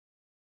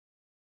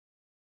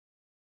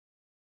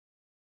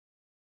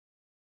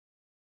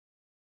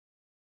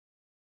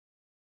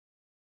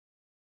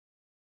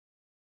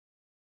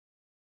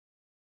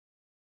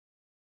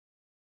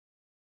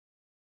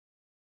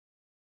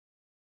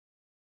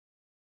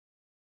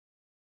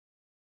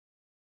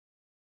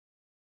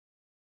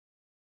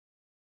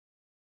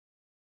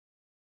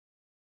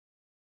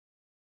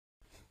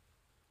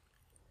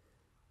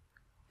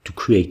To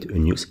create a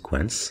new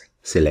sequence,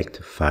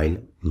 select File,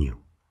 New.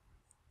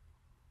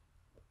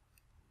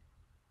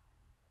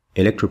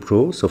 Electre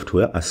Pro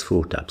software has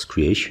 4 tabs: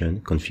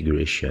 Creation,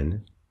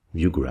 Configuration,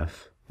 View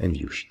Graph, and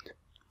View Sheet.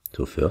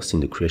 So first,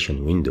 in the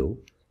Creation window,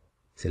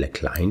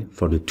 select Line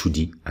for the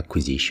 2D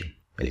acquisition.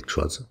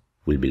 Electrodes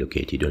will be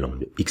located along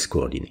the X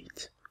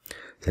coordinate.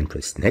 Then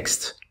press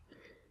Next.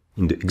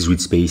 In the X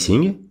grid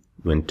spacing,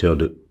 you enter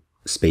the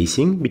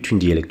spacing between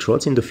the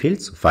electrodes in the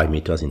field, so 5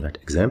 meters in that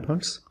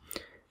examples.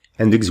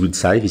 And the X grid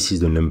size, this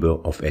is the number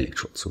of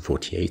electrodes, so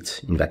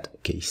 48 in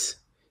that case.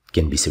 It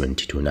can be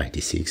 72,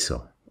 96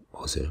 or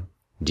other,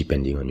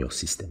 depending on your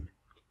system.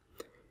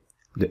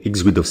 The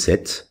X grid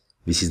offset,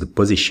 this is the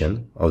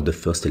position of the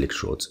first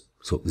electrodes,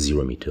 so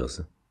 0 meters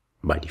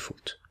by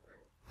default.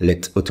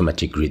 Let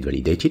automatic grid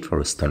validate it for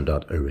a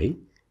standard array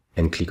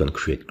and click on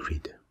Create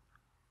Grid.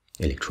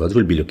 Electrodes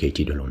will be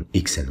located along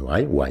X and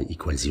Y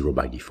equals 0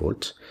 by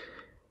default,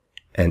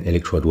 and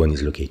electrode 1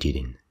 is located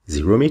in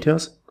 0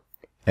 meters,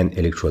 and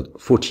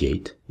electrode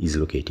 48 is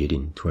located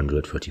in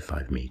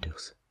 235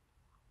 meters.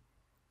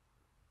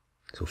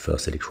 So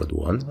first electrode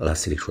 1,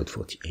 last electrode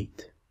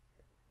 48.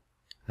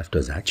 After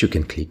that, you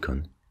can click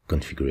on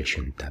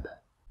Configuration tab.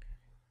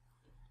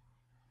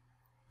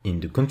 In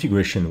the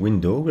configuration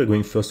window, we're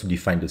going first to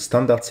define the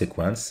standard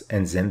sequence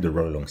and then the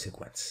roll-along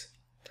sequence.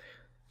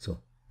 So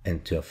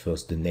enter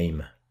first the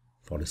name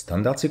for the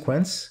standard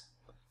sequence.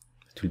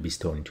 It will be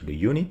stored into the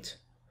unit.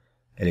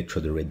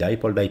 Electrode array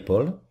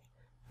Dipole-Dipole,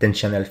 10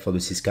 channels for the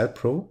Syscal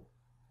Pro,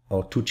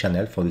 or 2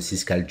 channels for the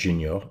Syscal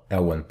Junior,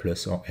 R1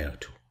 Plus or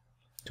R2.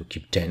 So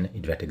keep 10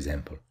 in that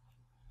example.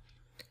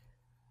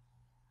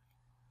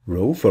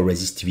 RHO for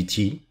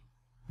resistivity,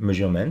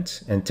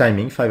 measurement, and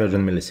timing 500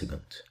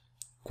 milliseconds.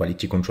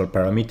 Quality control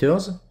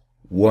parameters,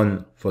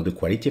 1 for the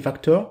quality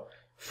factor,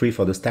 3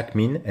 for the stack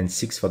min, and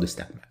 6 for the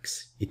stack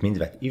max. It means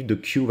that if the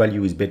Q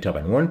value is better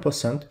than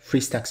 1%, 3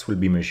 stacks will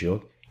be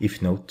measured.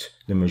 If not,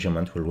 the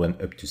measurement will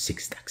run up to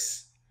 6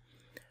 stacks.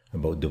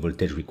 About the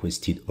voltage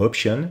requested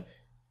option,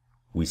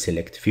 we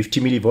select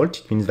 50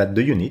 mV. It means that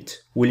the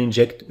unit will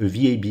inject a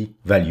VAB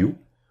value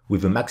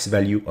with a max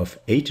value of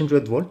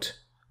 800 volt,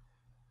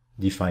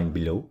 defined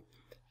below,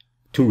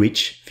 to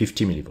reach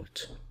 50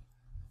 mV.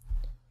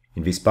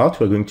 In this part,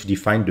 we're going to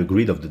define the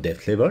grid of the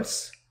depth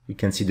levels. We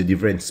can see the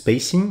different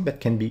spacing that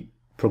can be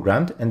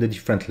programmed and the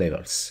different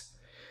levels.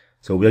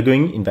 So we're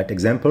going, in that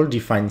example,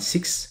 define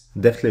 6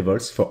 depth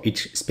levels for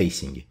each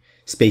spacing.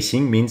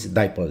 Spacing means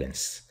dipole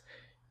length.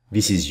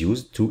 This is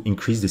used to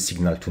increase the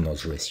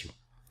signal-to-noise ratio.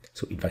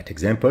 So in that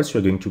example,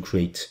 we're going to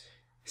create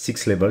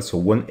 6 levels,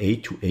 so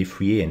 1A, 2A,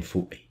 3A, and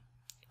 4A.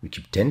 We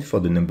keep 10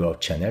 for the number of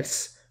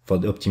channels for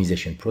the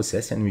optimization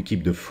process, and we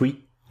keep the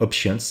 3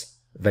 options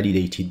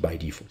validated by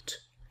default.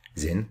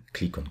 Then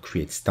click on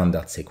Create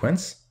Standard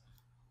Sequence.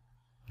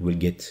 You will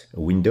get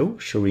a window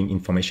showing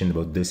information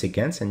about the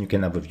sequence, and you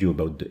can have a view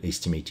about the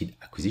estimated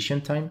acquisition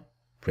time.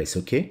 Press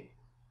OK.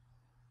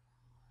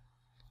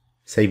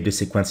 Save the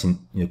sequence in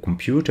a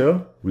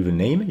computer with a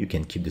name. You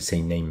can keep the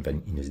same name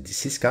than in the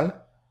Syscal.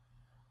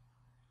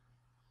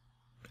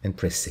 And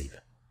press Save.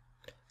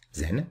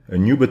 Then a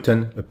new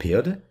button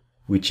appeared,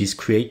 which is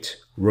Create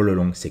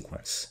Roll-Along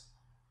Sequence.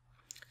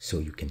 So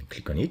you can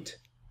click on it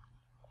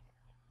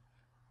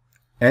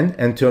and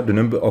enter the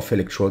number of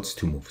electrodes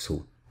to move.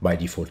 So by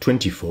default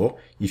 24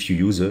 if you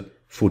use a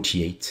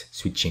 48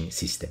 switching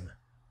system.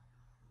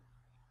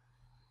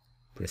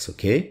 Press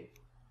OK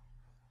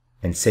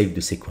and save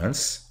the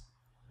sequence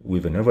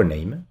with another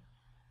name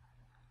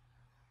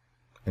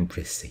and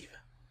press Save.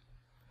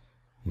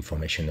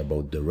 Information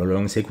about the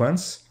roll-along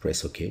sequence,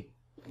 press OK.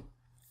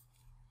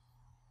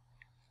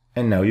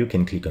 And now you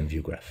can click on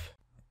View Graph.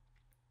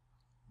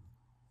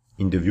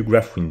 In the View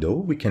Graph window,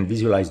 we can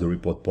visualize the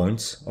report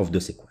points of the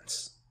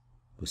sequence,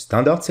 the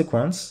standard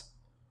sequence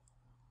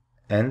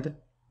and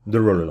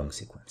the roll-along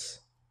sequence.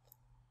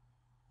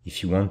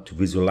 If you want to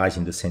visualize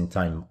in the same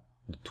time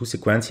the 2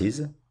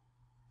 sequences,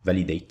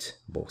 validate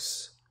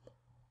both.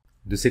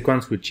 The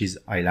sequence which is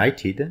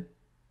highlighted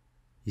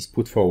is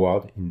put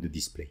forward in the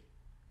display,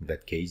 in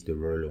that case the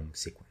roll-along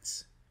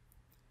sequence.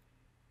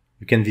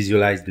 You can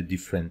visualize the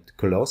different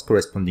colors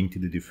corresponding to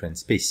the different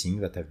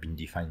spacing that have been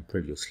defined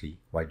previously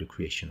while the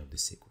creation of the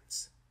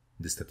sequence.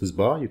 In the status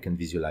bar, you can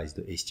visualize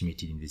the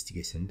estimated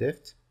investigation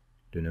depth,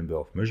 the number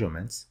of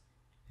measurements,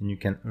 and you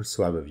can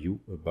also have a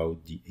view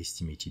about the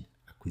estimated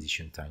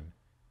acquisition time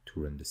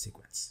to run the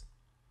sequence.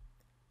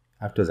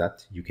 After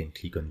that, you can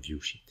click on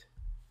View Sheet.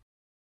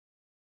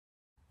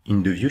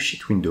 In the View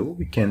Sheet window,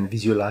 we can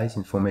visualize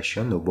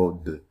information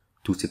about the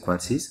 2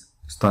 sequences,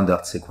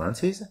 standard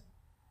sequences,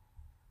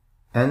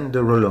 and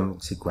the roll-along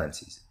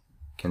sequences.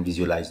 You can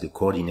visualize the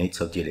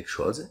coordinates of the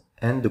electrodes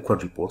and the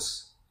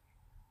quadrupoles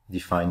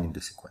defined in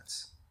the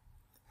sequence.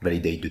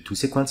 Validate the 2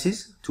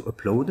 sequences to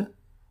upload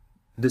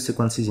the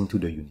sequences into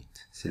the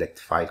unit. Select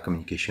File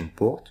Communication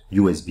Port,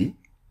 USB,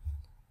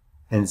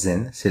 and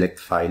then select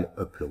File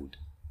Upload.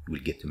 You will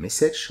get a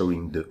message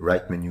showing the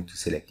right menu to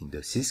select in the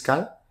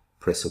Syscal.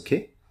 Press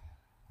OK,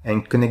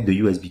 and connect the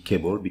USB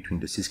cable between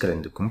the Syscal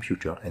and the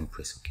computer and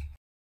press OK.